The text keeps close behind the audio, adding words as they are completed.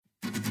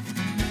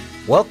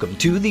Welcome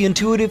to The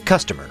Intuitive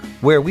Customer,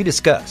 where we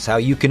discuss how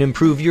you can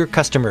improve your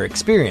customer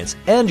experience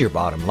and your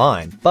bottom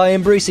line by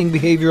embracing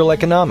behavioral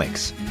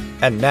economics.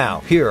 And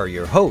now, here are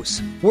your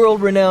hosts,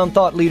 world-renowned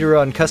thought leader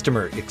on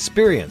customer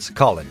experience,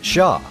 Colin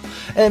Shaw,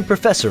 and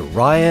Professor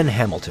Ryan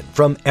Hamilton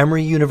from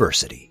Emory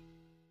University.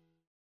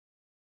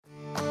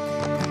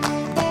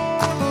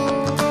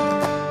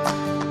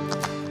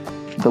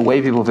 The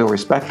way people feel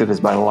respected is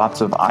by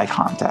lots of eye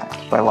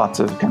contact, by lots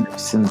of kind of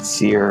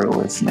sincere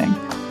listening.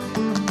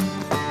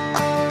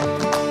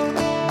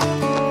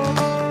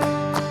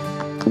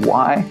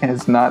 Why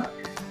has not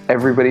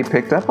everybody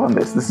picked up on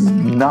this? This is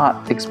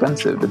not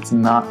expensive. It's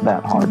not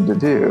that hard to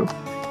do.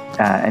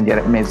 And yet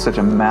it made such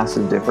a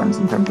massive difference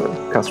in terms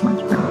of customer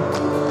experience.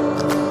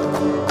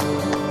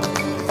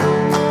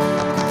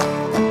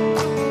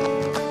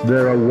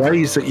 There are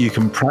ways that you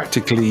can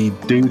practically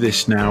do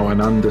this now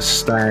and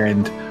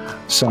understand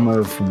some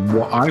of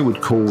what I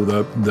would call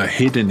the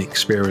hidden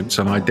experience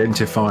and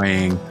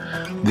identifying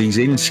these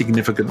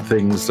insignificant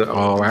things that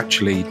are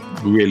actually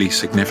really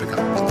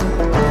significant.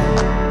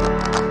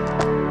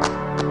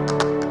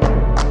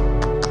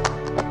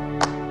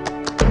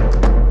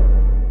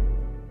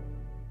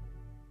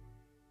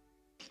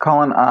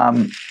 Colin,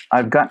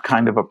 I've got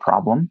kind of a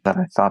problem that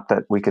I thought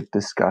that we could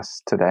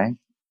discuss today.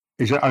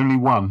 Is there only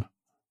one?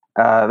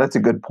 That's a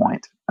good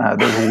point.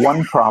 There's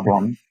one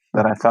problem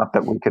that I thought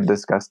that we could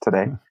discuss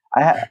today.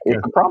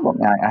 It's a problem.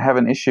 I have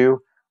an issue.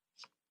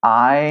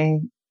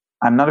 I'm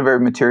not a very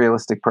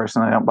materialistic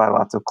person. I don't buy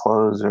lots of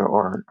clothes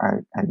or I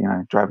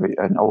drive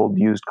an old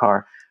used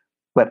car.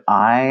 But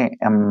I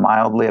am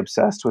mildly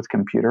obsessed with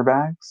computer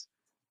bags.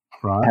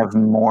 Right. I have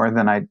more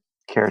than I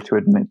care to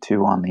admit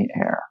to on the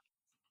air.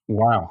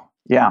 Wow.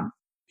 Yeah.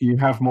 You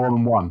have more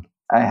than one?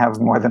 I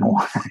have more than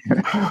one.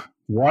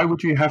 Why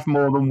would you have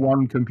more than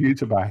one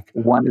computer bag?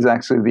 One is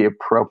actually the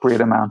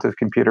appropriate amount of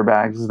computer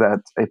bags that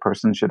a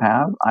person should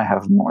have. I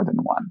have more than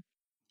one.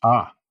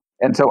 Ah.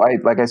 And so I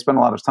spend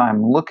a lot of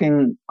time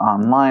looking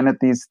online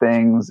at these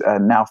things.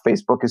 Now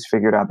Facebook has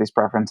figured out these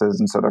preferences,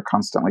 and so they're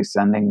constantly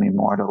sending me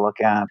more to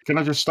look at. Can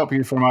I just stop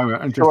you for a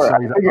moment and just Sure, say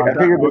I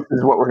figured this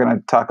is what we're going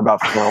to talk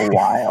about for a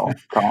while,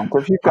 Colin. So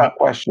if you've got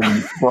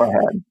questions, go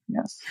ahead.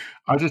 Yes.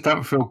 I just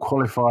don't feel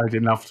qualified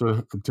enough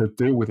to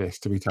deal with this,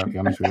 to be totally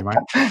honest with you, mate.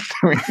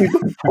 We need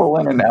to pull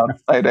in an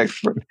outside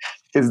expert.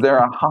 Is there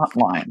a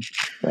hotline?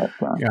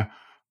 Yeah.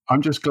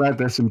 I'm just glad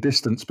there's some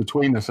distance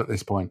between us at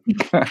this point.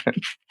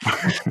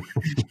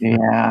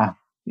 Yeah.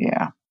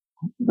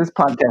 This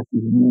podcast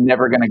is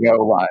never going to go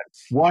live.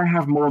 Why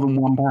have more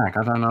than one bag?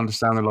 I don't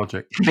understand the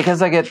logic.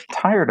 Because I get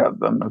tired of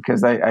them,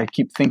 because I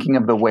keep thinking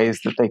of the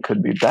ways that they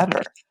could be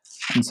better.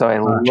 And so I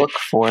look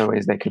for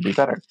ways they could be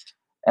better.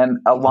 And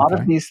a lot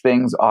of these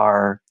things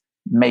are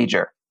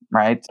major,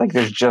 right? Like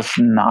there's just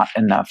not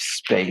enough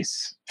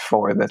space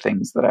for the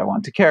things that I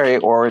want to carry,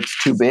 or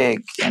it's too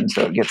big. And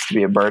so it gets to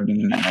be a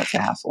burden and it's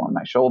a hassle on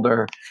my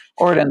shoulder,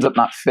 or it ends up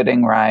not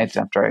fitting right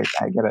after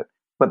I get it.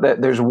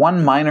 But there's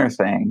one minor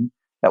thing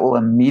that will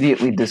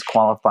immediately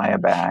disqualify a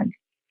bag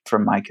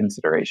from my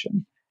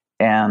consideration.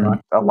 And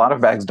a lot of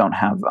bags don't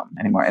have them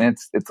anymore. And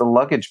it's a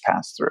luggage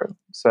pass-through.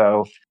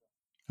 So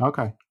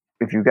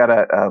if you've got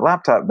a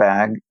laptop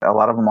bag, a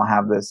lot of them will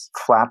have this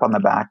flap on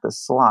the back,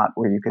 this slot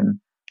where you can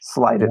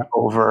slide it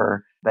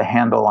over the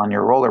handle on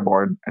your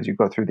rollerboard as you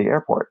go through the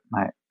airport.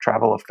 I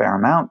travel a fair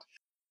amount,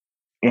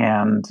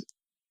 and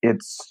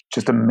it's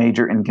just a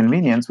major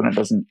inconvenience when it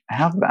doesn't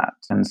have that.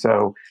 And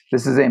so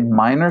this is a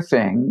minor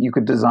thing. You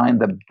could design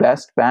the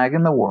best bag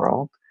in the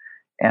world.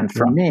 And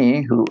for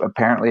me, who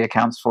apparently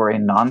accounts for a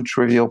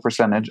non-trivial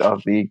percentage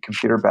of the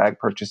computer bag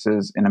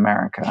purchases in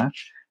America,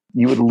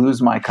 you would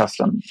lose my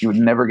custom. You would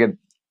never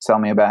sell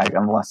me a bag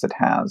unless it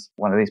has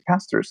one of these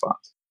pass-through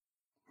slots.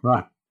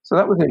 Right. So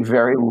that was a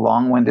very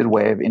long-winded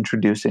way of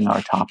introducing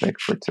our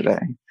topic for today,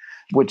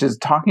 which is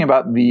talking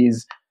about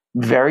these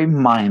very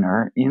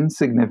minor,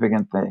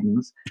 insignificant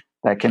things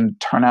that can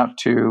turn out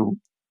to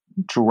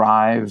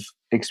drive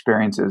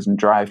experiences and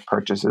drive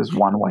purchases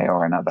one way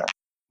or another.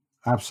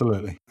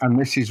 Absolutely. And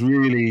this is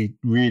really,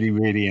 really,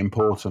 really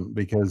important,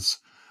 because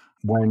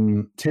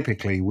when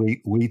typically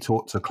we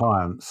talk to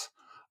clients,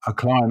 a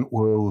client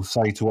will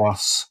say to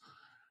us,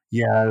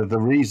 yeah,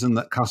 the reason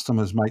that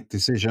customers make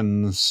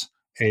decisions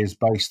is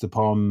based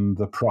upon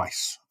the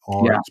price,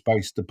 or it's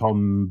based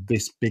upon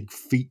this big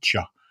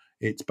feature.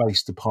 It's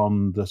based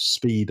upon the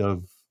speed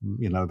of,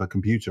 the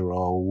computer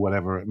or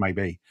whatever it may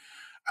be.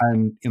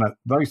 And,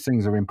 those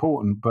things are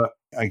important. But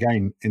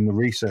again, in the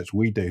research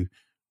we do,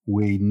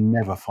 we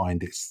never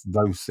find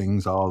those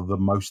things are the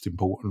most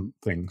important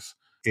things.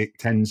 It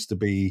tends to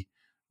be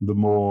the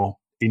more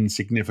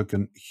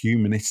insignificant,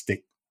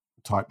 humanistic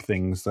type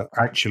things that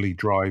actually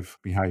drive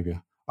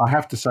behavior. I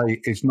have to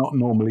say, it's not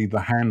normally the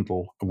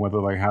handle and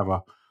whether they have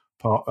a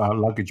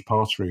luggage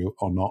pass-through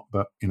or not,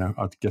 but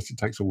I guess it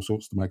takes all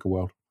sorts to make a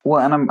world. Well,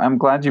 and I'm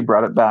glad you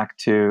brought it back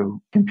to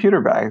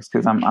computer bags,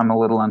 because I'm a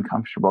little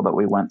uncomfortable that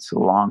we went so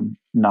long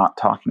not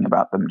talking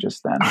about them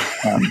just then.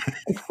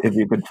 If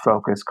you could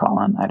focus,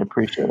 Colin, I'd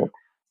appreciate it.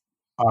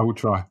 I will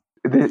try.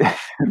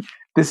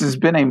 this has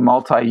been a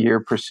multi-year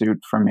pursuit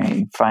for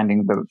me,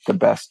 finding the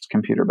best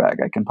computer bag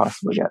I can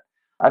possibly get.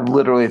 I've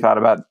literally thought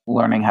about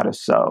learning how to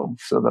sew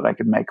so that I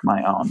could make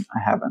my own. I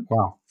haven't.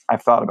 Wow.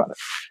 I've thought about it.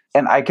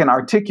 And I can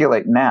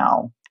articulate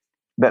now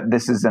that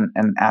this is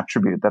an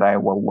attribute that I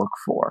will look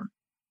for.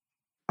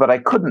 But I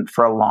couldn't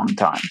for a long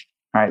time,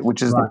 right?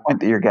 Which is the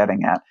point that you're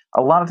getting at.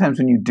 A lot of times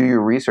when you do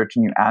your research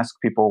and you ask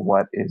people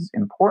what is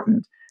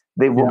important,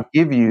 they will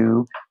give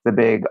you the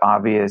big,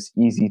 obvious,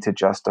 easy to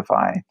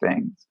justify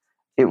things.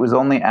 It was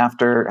only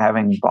after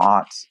having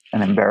bought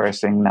an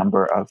embarrassing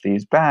number of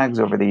these bags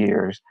over the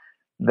years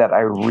that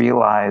I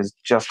realized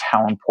just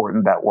how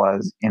important that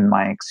was in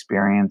my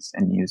experience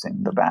in using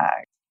the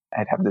bag.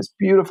 I'd have this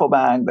beautiful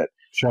bag that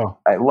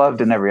I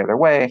loved in every other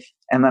way,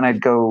 and then I'd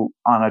go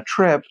on a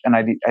trip and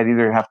I'd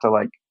either have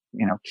to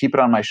keep it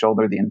on my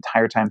shoulder the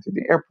entire time through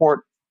the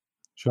airport,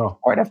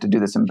 or I'd have to do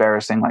this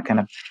embarrassing kind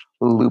of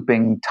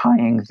looping,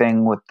 tying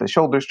thing with the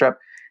shoulder strap.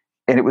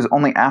 And it was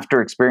only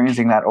after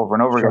experiencing that over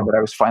and over again that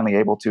I was finally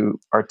able to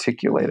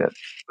articulate it.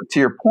 But to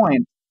your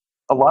point,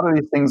 a lot of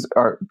these things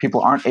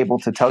people aren't able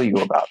to tell you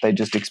about. They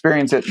just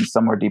experience it, and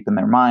somewhere deep in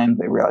their mind,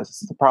 they realize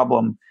this is a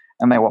problem,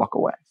 and they walk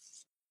away.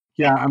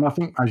 Yeah, and I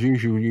think, as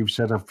usual, you've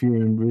said a few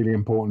really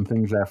important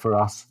things there for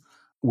us,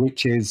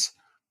 which is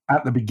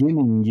at the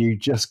beginning, you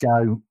just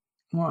go,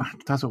 well,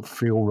 it doesn't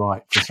feel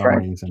right for some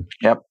reason.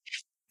 Yep.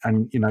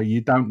 And,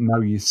 you don't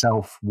know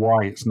yourself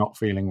why it's not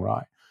feeling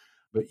right,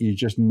 but you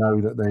just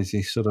know that there's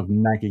this sort of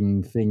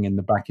nagging thing in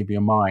the back of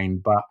your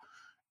mind. But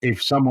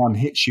if someone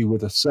hits you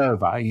with a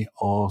survey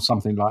or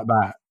something like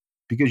that,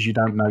 because you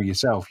don't know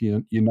yourself,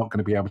 you're not going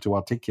to be able to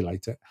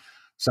articulate it.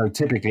 So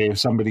typically, if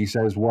somebody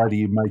says, why do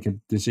you make a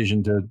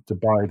decision to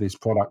buy this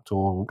product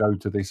or go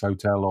to this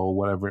hotel or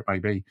whatever it may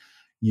be,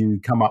 you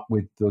come up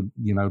with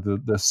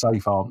the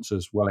safe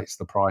answers. Well, it's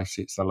the price,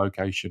 it's the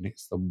location,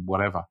 it's the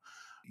whatever.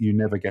 You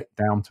never get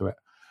down to it.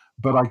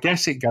 But I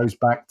guess it goes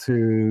back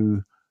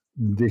to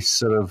this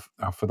sort of,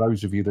 for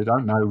those of you that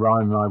don't know,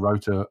 Ryan and I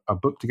wrote a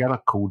book together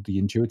called The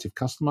Intuitive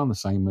Customer, the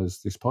same as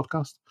this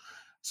podcast.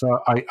 So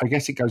I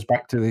guess it goes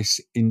back to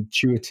this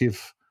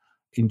intuitive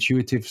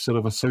sort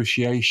of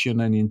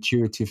association and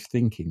intuitive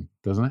thinking,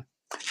 doesn't it?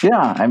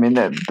 Yeah, I mean,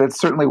 that's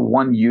certainly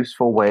one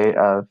useful way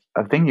of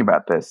thinking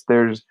about this.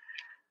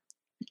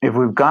 If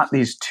we've got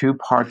these two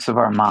parts of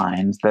our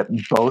minds that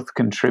both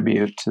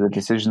contribute to the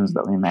decisions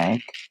that we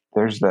make,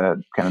 there's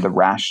the kind of the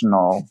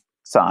rational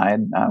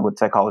side, what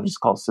psychologists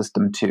call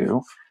system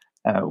 2,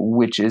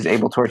 which is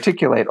able to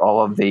articulate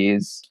all of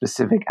these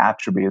specific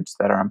attributes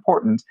that are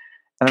important.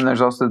 And then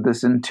there's also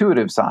this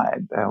intuitive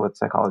side, what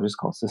psychologists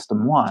call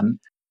system 1,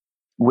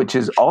 which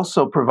is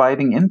also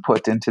providing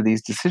input into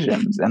these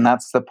decisions. And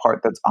that's the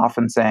part that's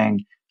often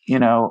saying,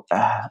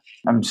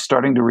 I'm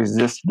starting to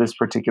resist this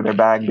particular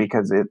bag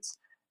because it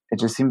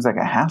just seems like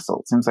a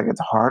hassle. It seems like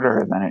it's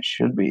harder than it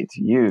should be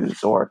to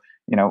use. Or,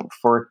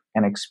 for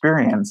an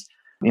experience,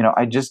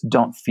 I just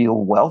don't feel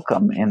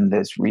welcome in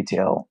this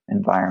retail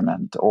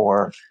environment.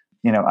 Or,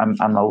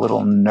 I'm a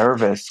little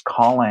nervous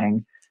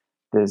calling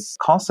this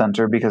call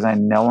center because I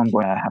know I'm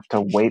going to have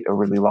to wait a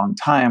really long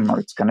time, or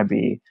it's going to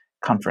be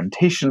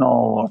confrontational,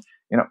 or,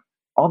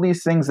 all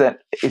these things that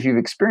if you've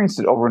experienced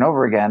it over and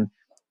over again,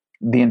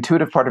 the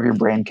intuitive part of your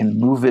brain can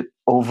move it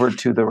over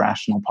to the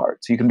rational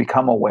part. So you can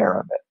become aware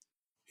of it.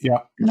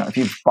 Yeah. If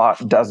you've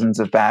bought dozens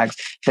of bags,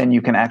 then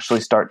you can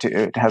actually start to,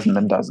 it hasn't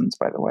been dozens,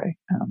 by the way,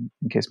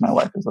 in case my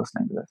wife is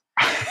listening to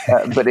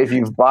this. But if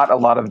you've bought a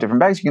lot of different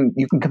bags,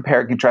 you can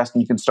compare and contrast,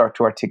 and you can start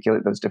to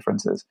articulate those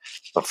differences.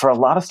 But for a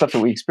lot of stuff that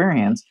we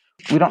experience,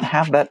 we don't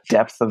have that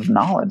depth of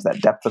knowledge,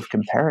 that depth of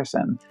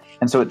comparison.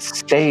 And so it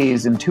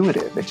stays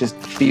intuitive. It just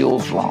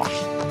feels wrong.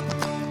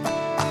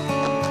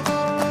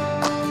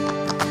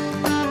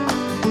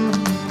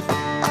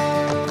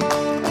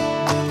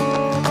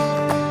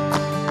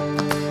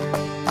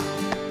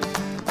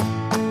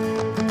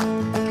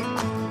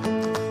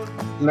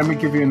 Let me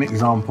give you an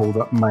example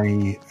that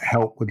may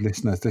help with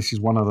listeners. This is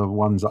one of the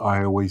ones that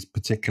I always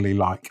particularly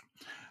like.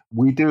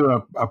 We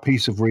do a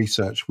piece of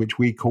research which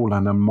we call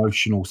an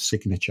emotional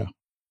signature,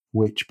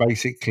 which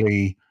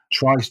basically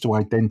tries to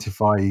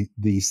identify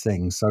these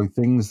things. So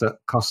things that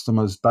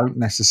customers don't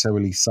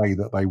necessarily say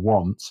that they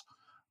want,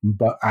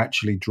 but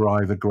actually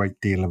drive a great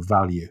deal of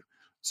value.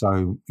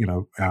 So,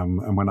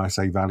 and when I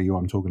say value,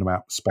 I'm talking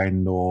about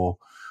spend or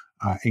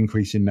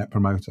increase in net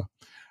promoter.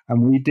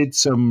 And we did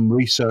some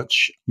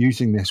research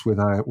using this with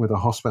a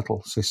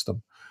hospital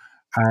system.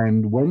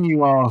 And when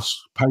you ask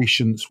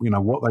patients,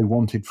 what they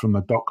wanted from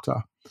the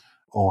doctor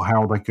or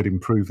how they could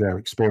improve their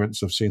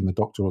experience of seeing the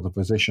doctor or the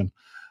physician,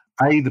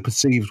 the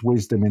perceived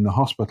wisdom in the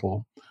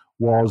hospital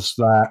was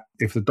that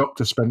if the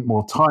doctor spent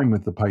more time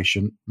with the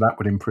patient, that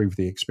would improve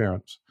the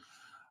experience.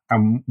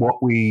 And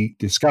what we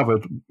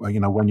discovered,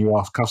 when you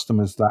ask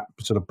customers that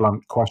sort of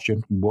blunt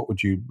question, what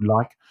would you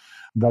like?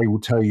 They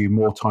will tell you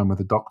more time with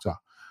the doctor.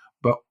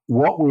 But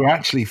what we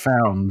actually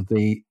found,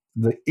 the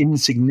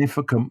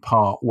insignificant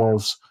part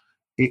was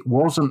it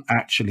wasn't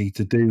actually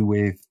to do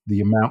with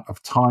the amount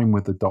of time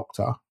with the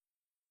doctor.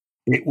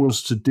 It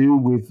was to do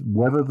with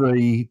whether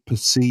they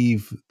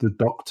perceive the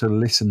doctor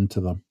listened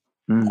to them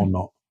or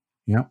not.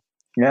 Yeah.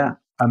 Yeah.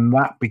 And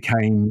that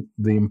became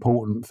the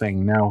important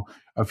thing. Now,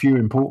 a few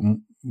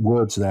important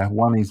words there.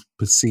 One is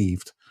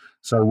perceived.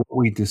 So what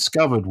we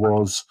discovered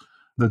was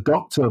the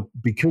doctor,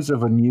 because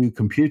of a new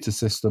computer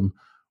system,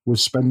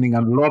 was spending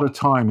a lot of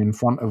time in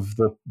front of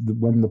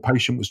when the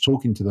patient was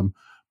talking to them,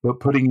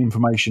 but putting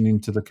information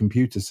into the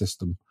computer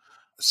system.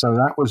 So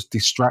that was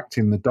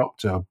distracting the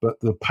doctor, but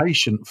the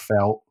patient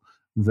felt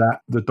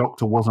that the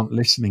doctor wasn't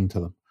listening to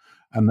them.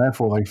 And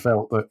therefore, they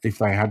felt that if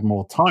they had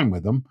more time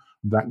with them,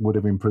 that would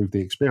have improved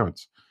the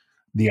experience.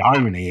 The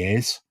irony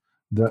is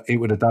that it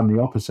would have done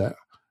the opposite,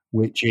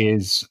 which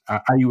is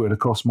A, it would have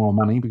cost more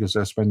money because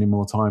they're spending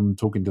more time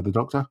talking to the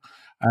doctor,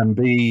 and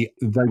B,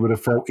 they would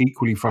have felt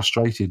equally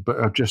frustrated, but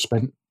have just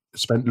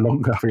spent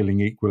longer feeling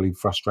equally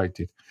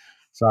frustrated.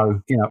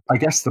 So, I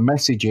guess the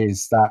message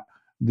is that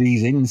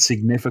these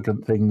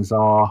insignificant things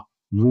are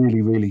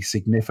really, really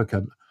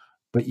significant,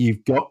 but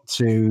you've got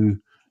to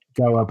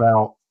go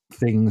about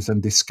things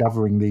and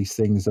discovering these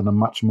things in a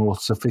much more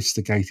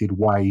sophisticated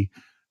way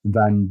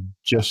than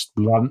just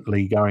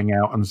bluntly going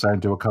out and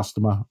saying to a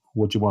customer,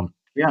 what do you want?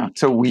 Yeah.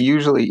 So we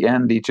usually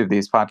end each of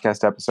these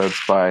podcast episodes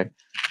by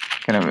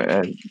kind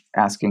of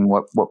asking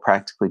what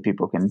practically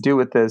people can do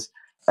with this.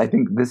 I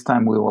think this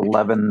time we will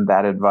leaven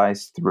that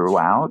advice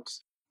throughout,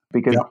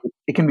 because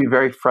it can be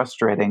very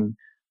frustrating,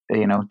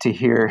 to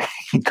hear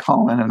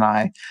Colin and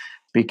I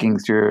speaking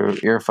through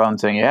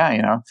earphones saying,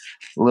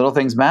 little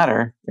things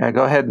matter. Yeah,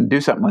 go ahead and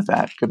do something with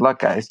that. Good luck,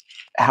 guys.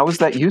 How is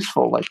that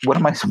useful? Like, what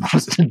am I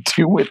supposed to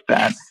do with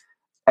that?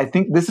 I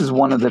think this is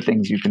one of the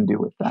things you can do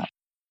with that.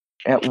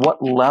 At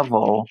what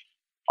level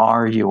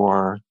are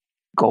your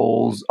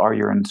goals, are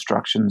your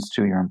instructions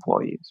to your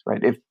employees,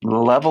 right? If the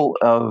level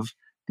of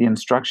the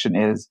instruction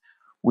is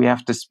we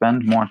have to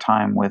spend more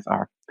time with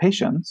our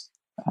patients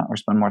or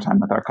spend more time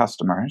with our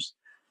customers,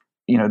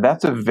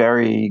 that's a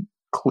very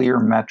clear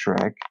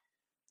metric,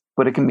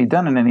 but it can be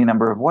done in any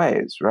number of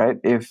ways, right?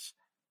 If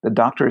the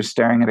doctor is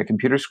staring at a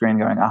computer screen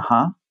going,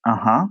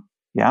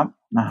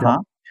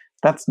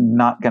 that's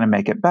not going to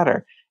make it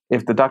better.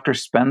 If the doctor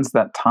spends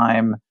that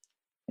time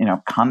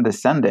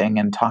condescending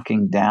and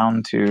talking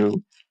down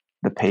to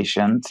the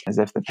patient as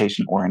if the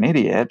patient were an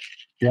idiot,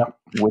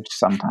 which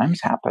sometimes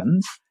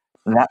happens,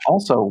 that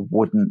also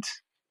wouldn't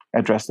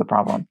address the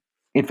problem.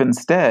 If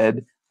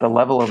instead the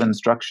level of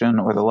instruction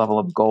or the level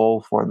of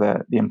goal for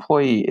the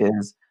employee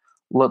is,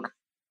 look,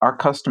 our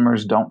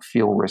customers don't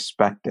feel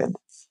respected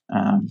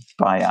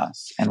by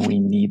us, and we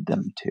need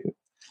them to.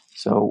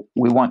 So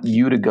we want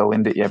you to go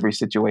into every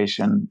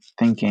situation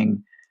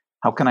thinking,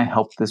 how can I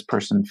help this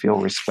person feel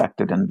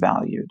respected and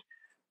valued?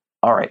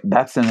 All right,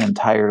 that's an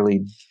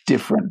entirely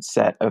different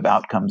set of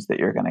outcomes that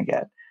you're going to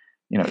get.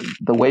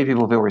 The way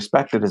people feel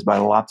respected is by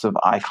lots of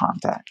eye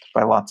contact,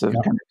 by lots of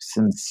kind of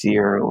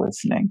sincere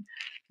listening.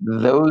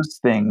 Those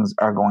things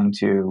are going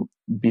to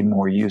be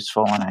more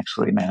useful in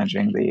actually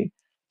managing the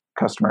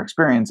customer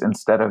experience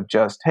instead of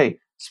just, hey,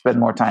 spend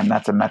more time.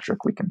 That's a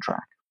metric we can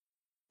track.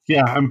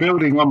 Yeah, and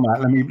building on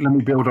that, let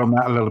me build on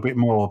that a little bit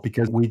more,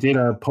 because we did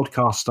a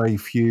podcast a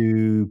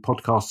few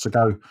podcasts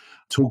ago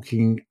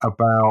talking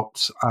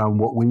about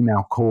what we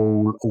now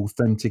call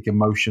authentic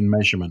emotion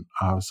measurement,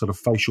 sort of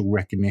facial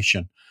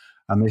recognition.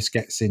 And this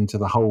gets into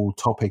the whole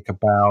topic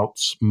about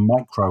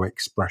micro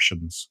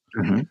expressions.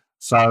 Mm-hmm.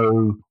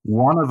 So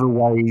one of the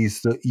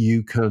ways that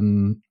you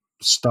can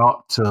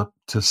start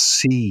to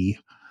see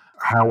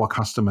how a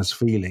customer's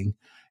feeling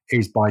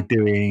is by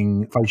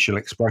doing facial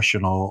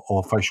expression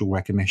or facial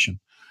recognition.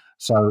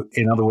 So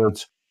in other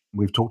words,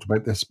 we've talked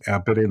about this a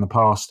bit in the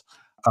past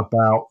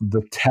about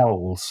the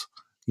tells.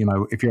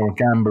 If you're a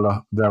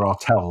gambler, there are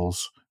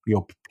tells.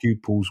 Your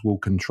pupils will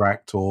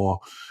contract, or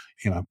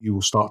you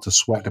will start to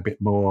sweat a bit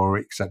more,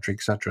 etc.,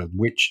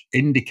 which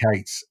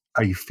indicates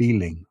a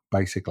feeling,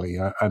 basically,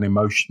 an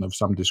emotion of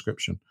some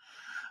description.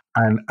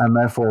 And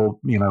therefore,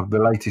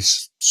 the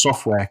latest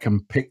software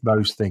can pick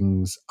those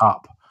things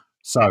up.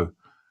 So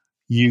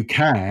you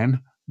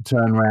can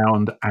turn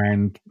around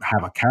and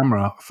have a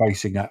camera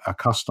facing a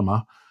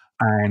customer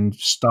and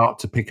start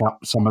to pick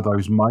up some of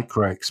those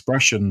micro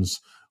expressions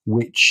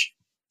which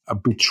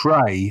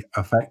betray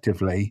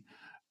effectively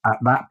at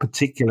that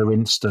particular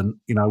instant,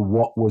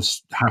 what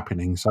was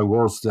happening. So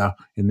was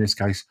in this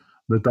case,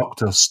 the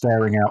doctor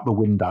staring out the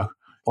window,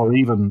 or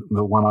even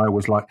the one I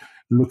was like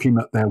looking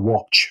at their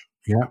watch.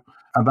 Yeah.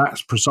 At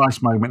that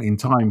precise moment in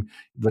time,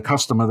 the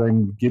customer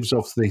then gives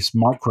off this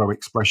micro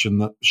expression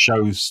that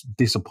shows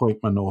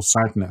disappointment or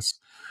sadness.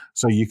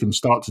 So you can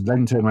start to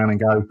then turn around and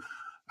go,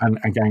 and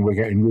again, we're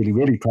getting really,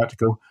 really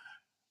practical.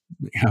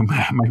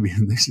 Maybe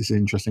this is an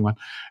interesting one.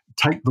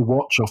 Take the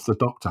watch off the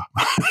doctor,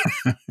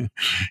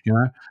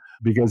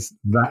 because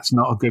that's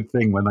not a good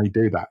thing when they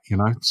do that,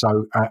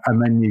 So,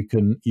 and then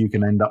you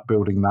can end up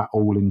building that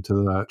all into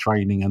the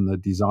training and the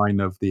design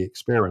of the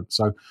experience.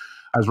 So,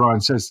 as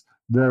Ryan says,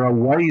 there are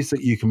ways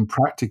that you can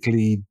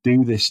practically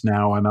do this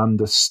now and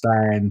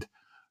understand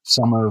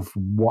some of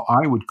what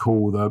I would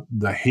call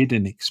the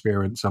hidden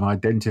experience and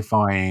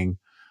identifying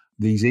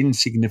these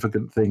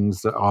insignificant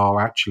things that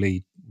are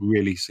actually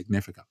really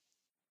significant.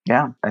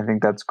 Yeah, I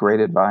think that's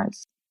great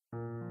advice.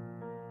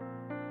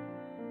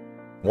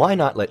 Why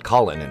not let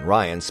Colin and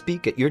Ryan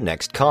speak at your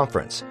next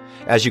conference?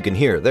 As you can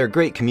hear, they're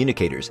great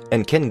communicators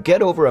and can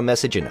get over a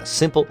message in a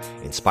simple,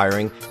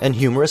 inspiring, and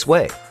humorous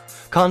way.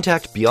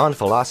 Contact Beyond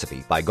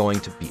Philosophy by going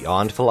to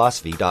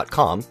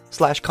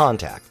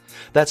beyondphilosophy.com/contact.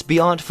 That's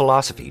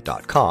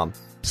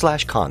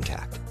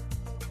beyondphilosophy.com/contact.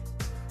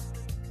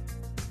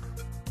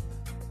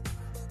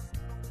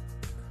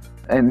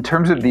 In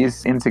terms of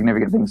these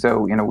insignificant things, so,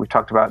 we've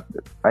talked about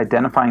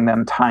identifying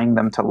them, tying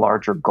them to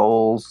larger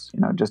goals,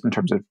 just in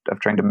terms of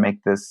trying to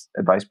make this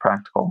advice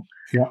practical.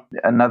 Yeah.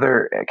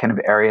 Another kind of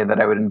area that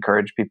I would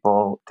encourage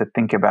people to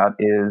think about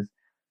is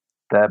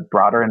the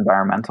broader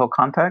environmental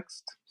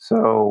context.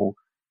 So,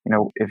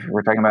 if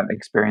we're talking about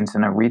experience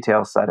in a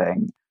retail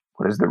setting,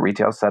 what does the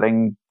retail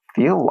setting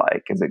feel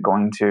like? Is it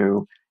going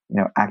to,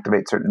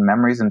 activate certain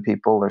memories in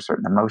people or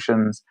certain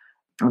emotions?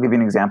 I'll give you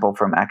an example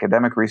from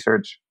academic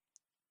research.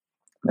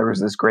 There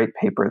was this great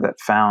paper that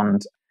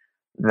found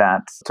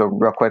that, so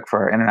real quick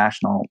for our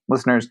international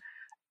listeners,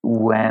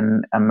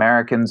 when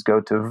Americans go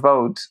to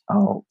vote,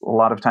 a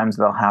lot of times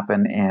they'll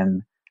happen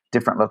in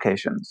different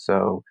locations.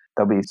 So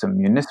there'll be some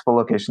municipal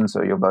locations,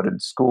 so you'll vote in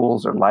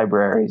schools or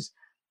libraries,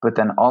 but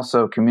then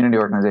also community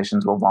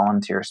organizations will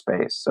volunteer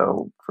space.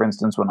 So for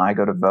instance, when I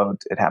go to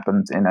vote, it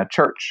happens in a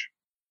church.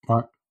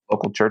 Right.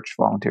 Local church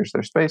volunteers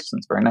their space, and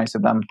it's very nice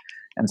of them.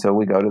 And so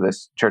we go to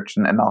this church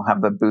and they'll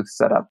have the booth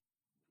set up.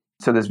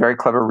 So this very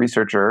clever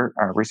research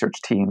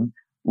team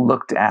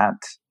looked at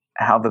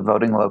how the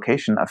voting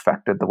location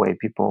affected the way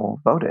people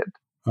voted.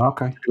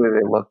 Okay.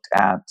 They looked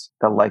at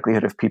the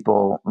likelihood of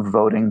people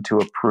voting to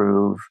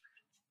approve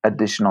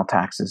additional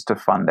taxes to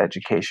fund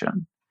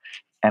education.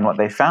 And what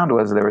they found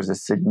was there was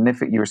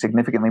you were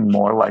significantly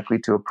more likely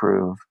to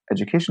approve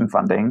education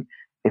funding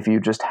if you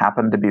just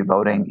happened to be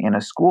voting in a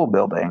school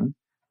building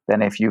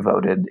than if you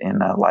voted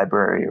in a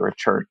library or a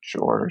church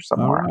or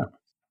somewhere else.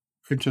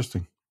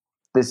 Interesting.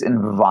 This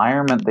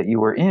environment that you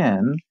were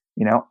in,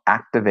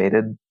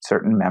 activated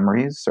certain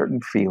memories, certain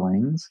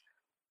feelings.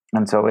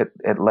 And so it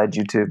led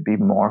you to be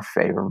more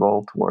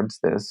favorable towards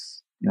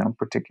this,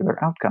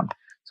 particular outcome.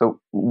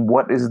 So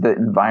what is the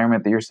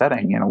environment that you're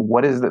setting?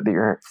 What is it that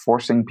you're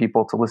forcing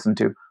people to listen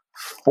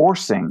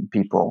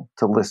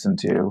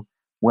to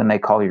when they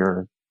call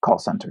your call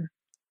center?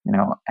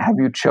 Have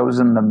you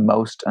chosen the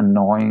most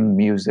annoying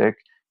music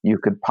you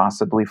could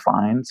possibly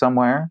find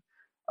somewhere?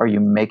 Are you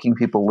making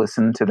people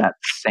listen to that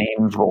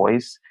same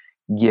voice,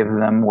 give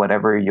them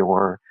whatever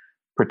your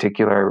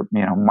particular,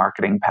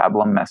 marketing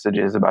pablum message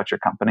is about your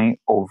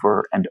company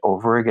over and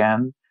over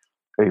again?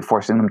 Are you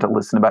forcing them to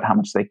listen about how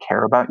much they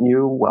care about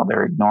you while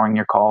they're ignoring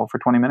your call for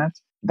 20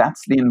 minutes?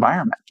 That's the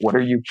environment. What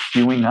are you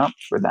queuing up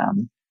for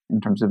them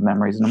in terms of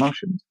memories and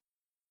emotions?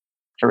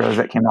 I realize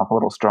that came off a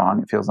little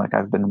strong. It feels like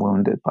I've been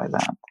wounded by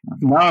that.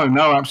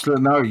 No,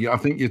 absolutely no. I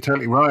think you're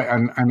totally right.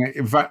 And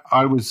in fact,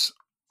 I was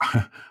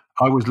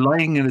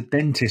laying in a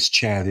dentist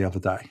chair the other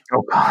day.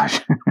 Oh gosh.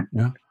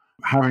 Yeah,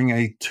 having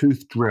a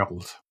tooth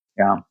drilled.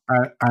 Yeah.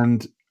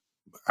 And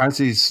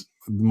as is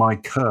my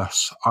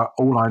curse,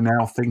 all I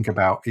now think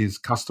about is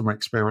customer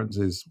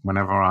experiences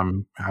whenever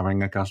I'm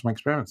having a customer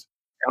experience.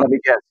 Let me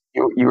guess.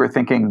 You were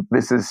thinking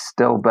this is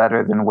still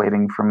better than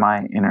waiting for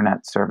my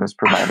internet service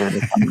provider to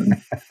come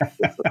and fix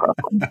the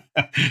problem.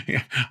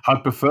 Yeah,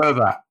 I'd prefer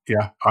that.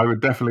 Yeah, I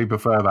would definitely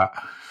prefer that.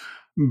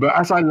 But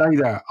as I lay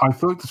there, I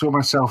thought to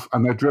myself,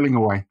 and they're drilling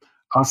away,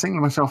 I was thinking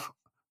to myself,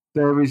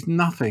 there is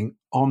nothing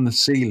on the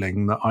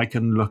ceiling that I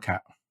can look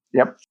at.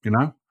 Yep.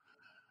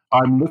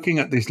 I'm looking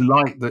at this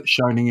light that's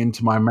shining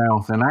into my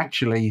mouth, and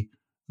actually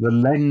the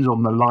lens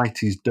on the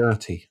light is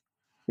dirty.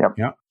 Yep.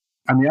 Yeah.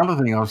 And the other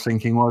thing I was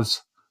thinking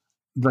was,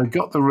 they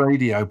got the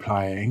radio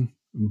playing,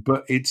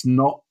 but it's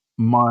not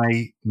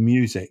my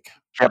music.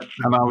 Yep.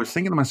 And I was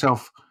thinking to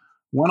myself,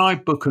 when I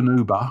book an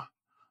Uber,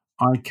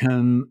 I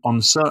can,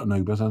 on certain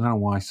Ubers, I don't know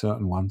why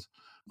certain ones,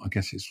 I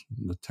guess it's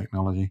the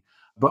technology,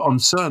 but on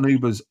certain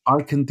Ubers,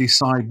 I can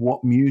decide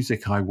what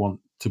music I want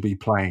to be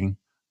playing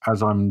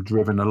as I'm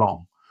driven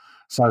along.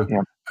 So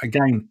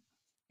again,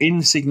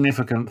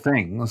 insignificant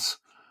things,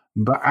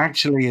 but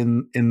actually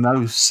in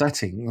those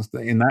settings,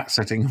 in that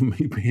setting of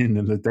me being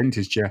in the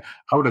dentist chair,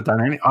 I would have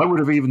done I would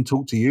have even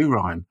talked to you,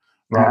 Ryan,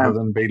 rather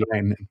than be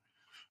laying in.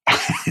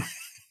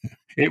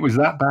 It was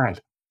that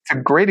bad. It's a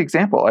great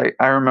example.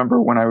 I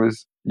remember when I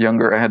was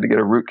younger, I had to get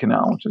a root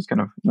canal, which is kind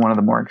of one of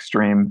the more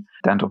extreme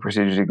dental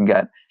procedures you can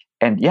get.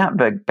 And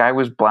the guy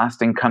was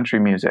blasting country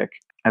music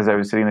as I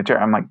was sitting in the chair.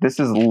 I'm like, this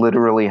is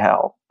literally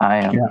hell. I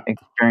am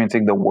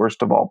experiencing the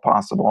worst of all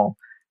possible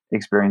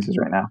experiences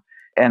right now.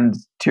 And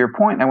to your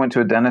point, I went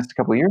to a dentist a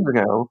couple of years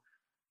ago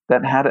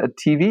that had a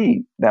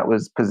TV that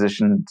was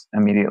positioned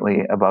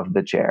immediately above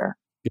the chair.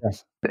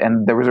 Yes.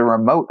 And there was a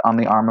remote on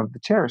the arm of the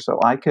chair. So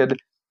I could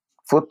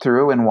flip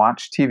through and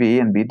watch TV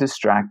and be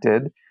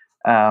distracted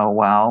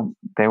while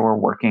they were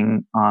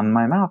working on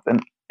my mouth.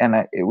 And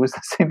it was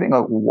the same thing.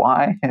 Like,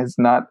 why has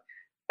not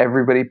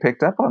everybody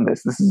picked up on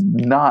this. This is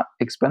not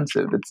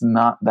expensive. It's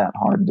not that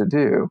hard to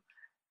do.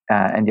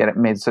 And yet it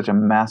made such a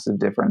massive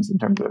difference in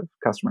terms of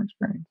customer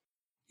experience.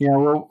 Yeah,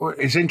 well,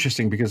 it's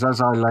interesting because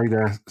as I lay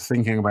there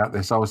thinking about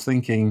this, I was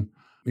thinking,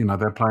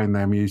 they're playing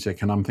their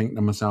music, and I'm thinking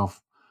to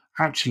myself,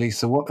 actually,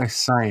 so what they're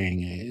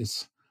saying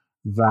is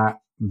that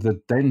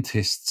the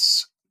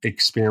dentist's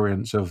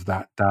experience of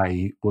that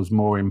day was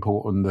more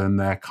important than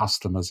their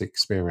customer's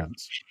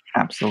experience.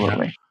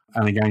 Absolutely. Yeah?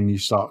 And again, you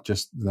start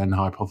just then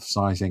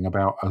hypothesizing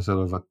about a sort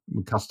of a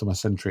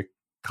customer-centric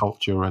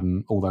culture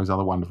and all those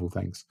other wonderful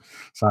things.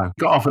 So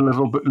got off a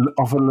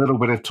little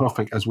bit of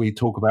topic as we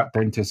talk about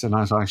dentists, and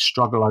as I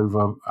struggle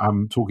over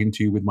talking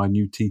to you with my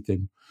new teeth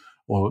in,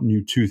 or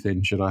new tooth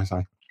in, should I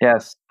say?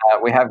 Yes,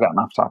 we have gotten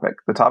off topic.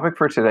 The topic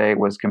for today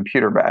was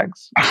computer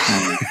bags,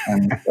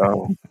 and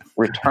so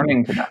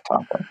returning to that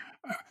topic.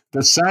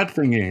 The sad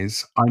thing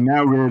is, I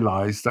now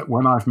realize that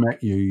when I've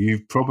met you,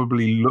 you've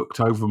probably looked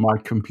over my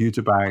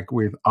computer bag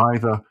with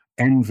either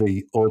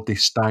envy or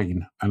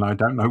disdain, and I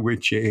don't know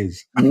which it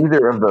is.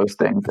 Neither of those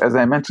things. As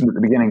I mentioned at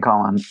the beginning,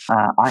 Colin,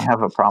 I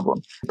have a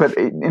problem. But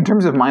in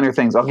terms of minor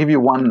things, I'll give you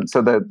one.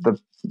 So the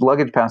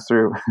luggage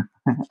pass-through,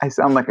 I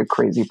sound like a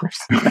crazy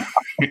person.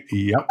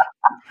 Yep.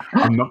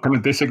 I'm not going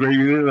to disagree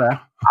with you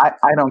there.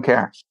 I don't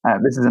care.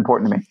 This is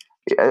important to me.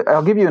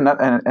 I'll give you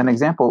an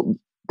example.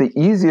 The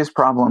easiest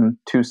problem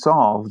to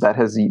solve that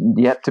has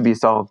yet to be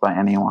solved by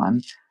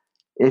anyone,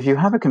 if you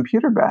have a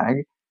computer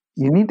bag,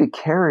 you need to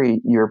carry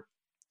your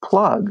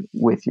plug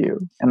with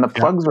you, and the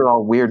plugs are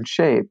all weird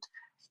shaped,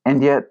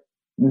 and yet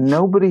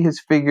nobody has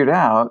figured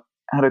out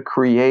how to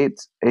create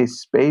a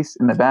space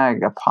in the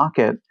bag, a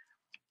pocket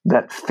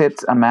that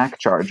fits a Mac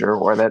charger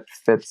or that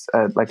fits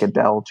like a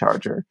Dell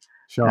charger.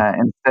 Sure.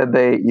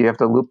 Instead, you have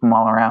to loop them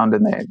all around,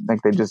 and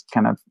they just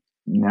kind of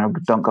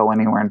don't go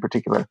anywhere in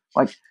particular.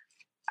 Like,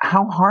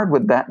 how hard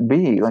would that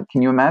be? Like,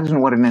 can you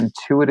imagine what an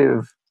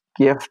intuitive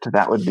gift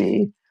that would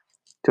be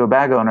to a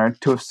bag owner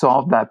to have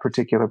solved that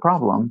particular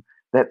problem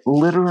that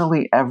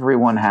literally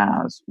everyone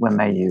has when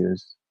they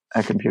use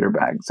a computer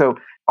bag? So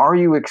are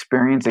you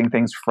experiencing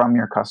things from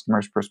your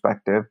customer's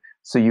perspective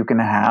so you can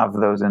have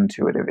those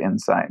intuitive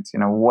insights?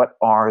 What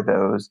are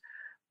those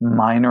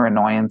minor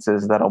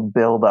annoyances that'll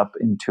build up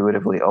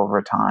intuitively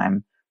over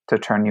time to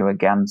turn you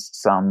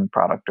against some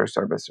product or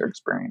service or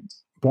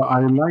experience? But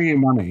I lay you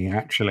money,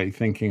 actually,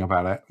 thinking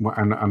about it,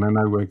 and I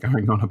know we're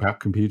going on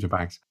about computer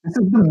bags. This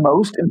is the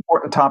most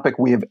important topic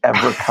we have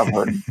ever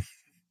covered,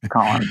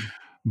 Colin.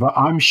 But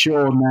I'm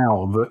sure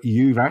now that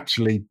you've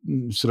actually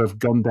sort of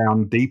gone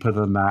down deeper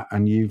than that,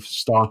 and you've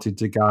started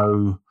to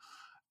go,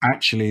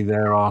 actually,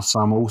 there are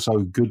some also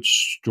good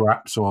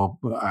straps or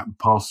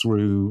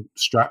pass-through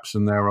straps,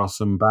 and there are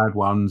some bad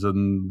ones,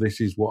 and this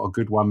is what a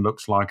good one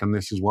looks like, and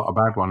this is what a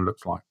bad one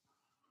looks like.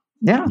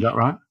 Yeah. Is that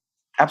right?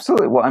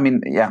 Absolutely. Well, I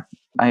mean, yeah,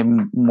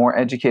 I'm more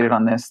educated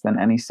on this than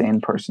any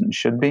sane person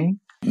should be.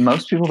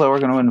 Most people, though, are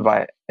going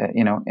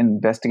to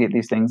investigate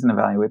these things and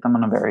evaluate them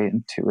on a very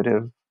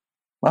intuitive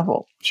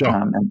level. Sure.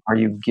 And are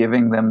you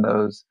giving them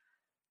those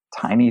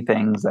tiny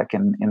things that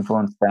can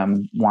influence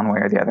them one way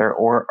or the other,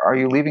 or are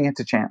you leaving it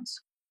to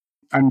chance?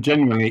 And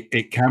genuinely,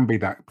 it can be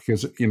that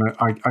because,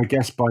 I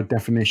guess by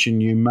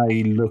definition, you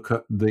may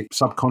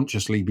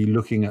subconsciously be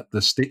looking at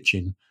the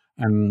stitching,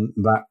 and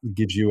that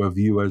gives you a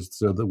view as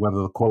to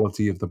whether the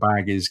quality of the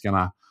bag is going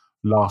to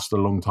last a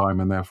long time,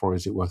 and therefore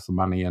is it worth the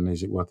money and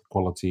is it worth the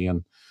quality?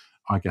 And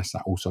I guess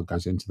that also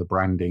goes into the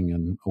branding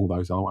and all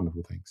those other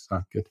wonderful things.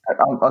 So good.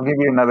 I'll give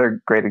you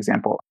another great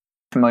example.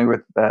 Familiar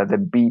with the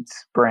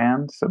Beats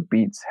brand? So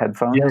Beats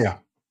headphones?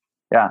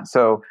 Yeah.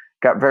 So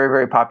got very,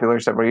 very popular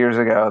several years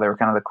ago. They were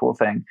kind of the cool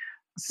thing.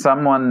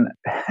 Someone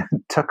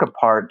took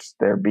apart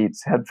their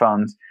Beats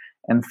headphones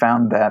and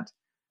found that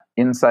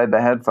inside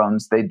the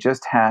headphones, they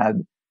just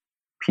had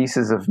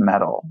pieces of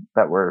metal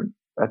that were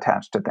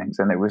attached to things.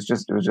 And it was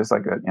just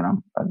like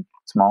a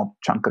small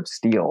chunk of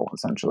steel,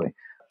 essentially.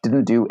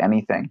 Didn't do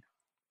anything.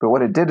 But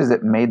what it did is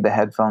it made the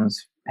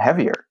headphones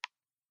heavier,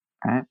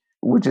 right?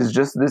 Which is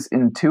just this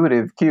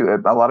intuitive cue.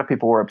 A lot of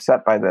people were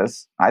upset by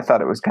this. I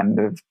thought it was kind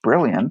of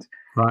brilliant.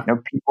 Right.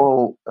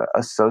 People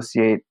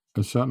associate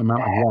a certain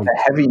amount of weight,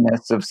 the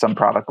heaviness of some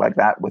product like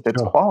that with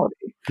its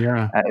quality.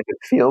 Yeah. If it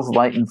feels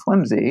light and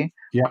flimsy,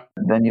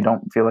 then you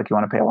don't feel like you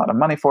want to pay a lot of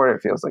money for it.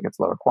 It feels like it's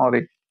lower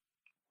quality.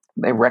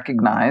 They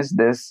recognize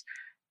this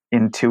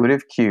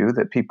intuitive cue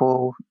that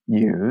people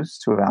use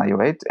to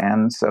evaluate,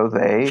 and so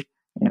they,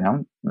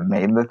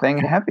 made the thing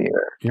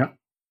heavier. Yeah.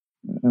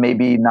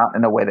 Maybe not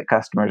in a way that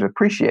customers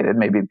appreciated.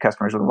 Maybe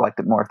customers would have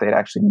liked it more if they'd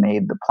actually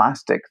made the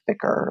plastic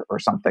thicker or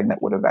something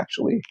that would have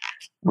actually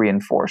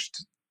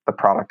reinforced the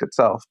product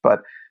itself. But,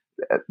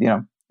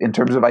 in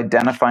terms of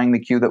identifying the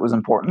cue that was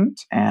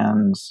important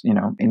and,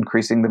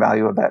 increasing the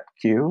value of that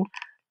cue,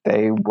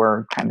 they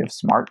were kind of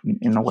smart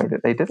in the way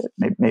that they did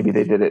it. Maybe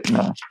they did it in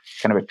a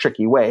kind of a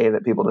tricky way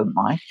that people didn't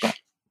like. But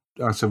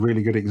that's a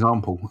really good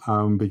example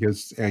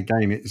because,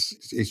 again,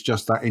 it's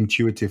just that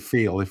intuitive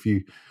feel. If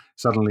you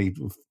suddenly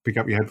pick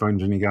up your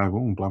headphones and you go,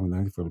 oh,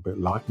 blimey, they feel a bit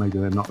light. Maybe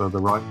they're not the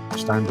right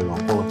standard or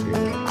quality.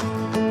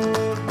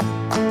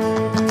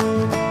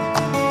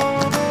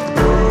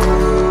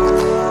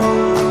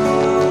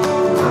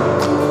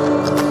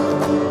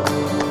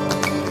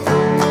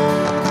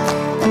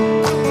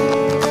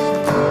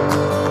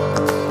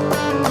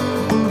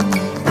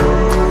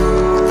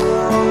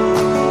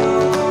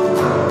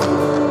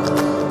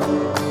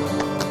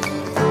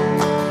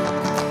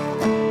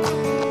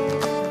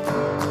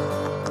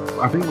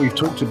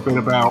 talked a bit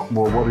about,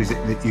 well, what is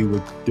it that you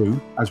would do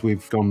as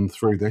we've gone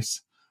through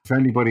this. If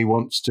anybody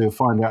wants to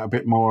find out a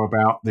bit more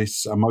about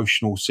this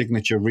emotional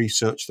signature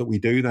research that we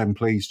do, then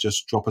please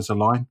just drop us a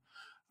line.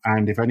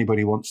 And if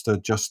anybody wants to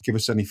just give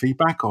us any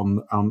feedback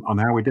on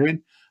how we're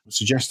doing,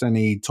 suggest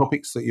any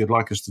topics that you'd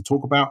like us to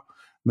talk about,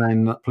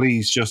 then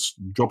please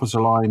just drop us a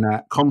line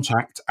at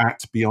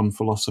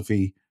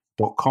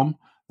contact@beyondphilosophy.com.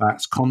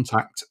 That's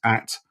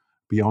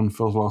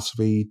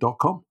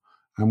contact@beyondphilosophy.com.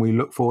 And we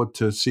look forward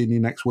to seeing you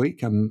next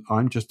week. And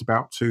I'm just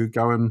about to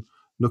go and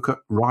look at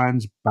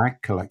Ryan's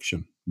bag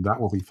collection.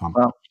 That will be fun.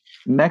 Well,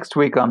 next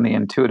week on the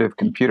Intuitive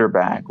Computer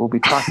Bag, we'll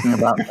be talking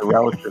about the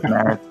relative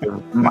merits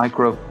of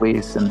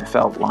microfleece and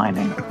felt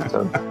lining.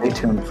 So stay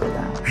tuned for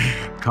that.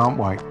 Can't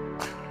wait.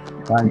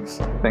 Thanks.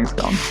 Thanks,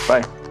 Colin.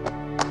 Bye.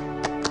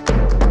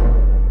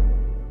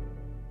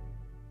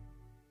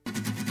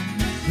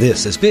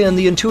 This has been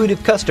The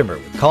Intuitive Customer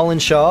with Colin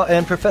Shaw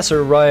and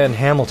Professor Ryan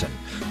Hamilton.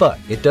 But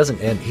it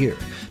doesn't end here.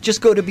 Just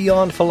go to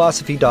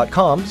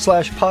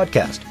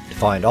beyondphilosophy.com/podcast to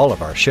find all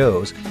of our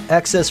shows,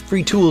 access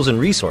free tools and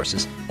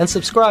resources, and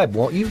subscribe,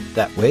 won't you?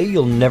 That way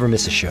you'll never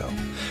miss a show.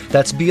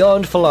 That's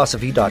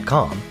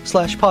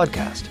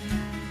beyondphilosophy.com/podcast.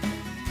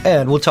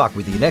 And we'll talk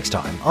with you next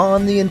time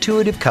on The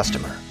Intuitive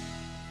Customer.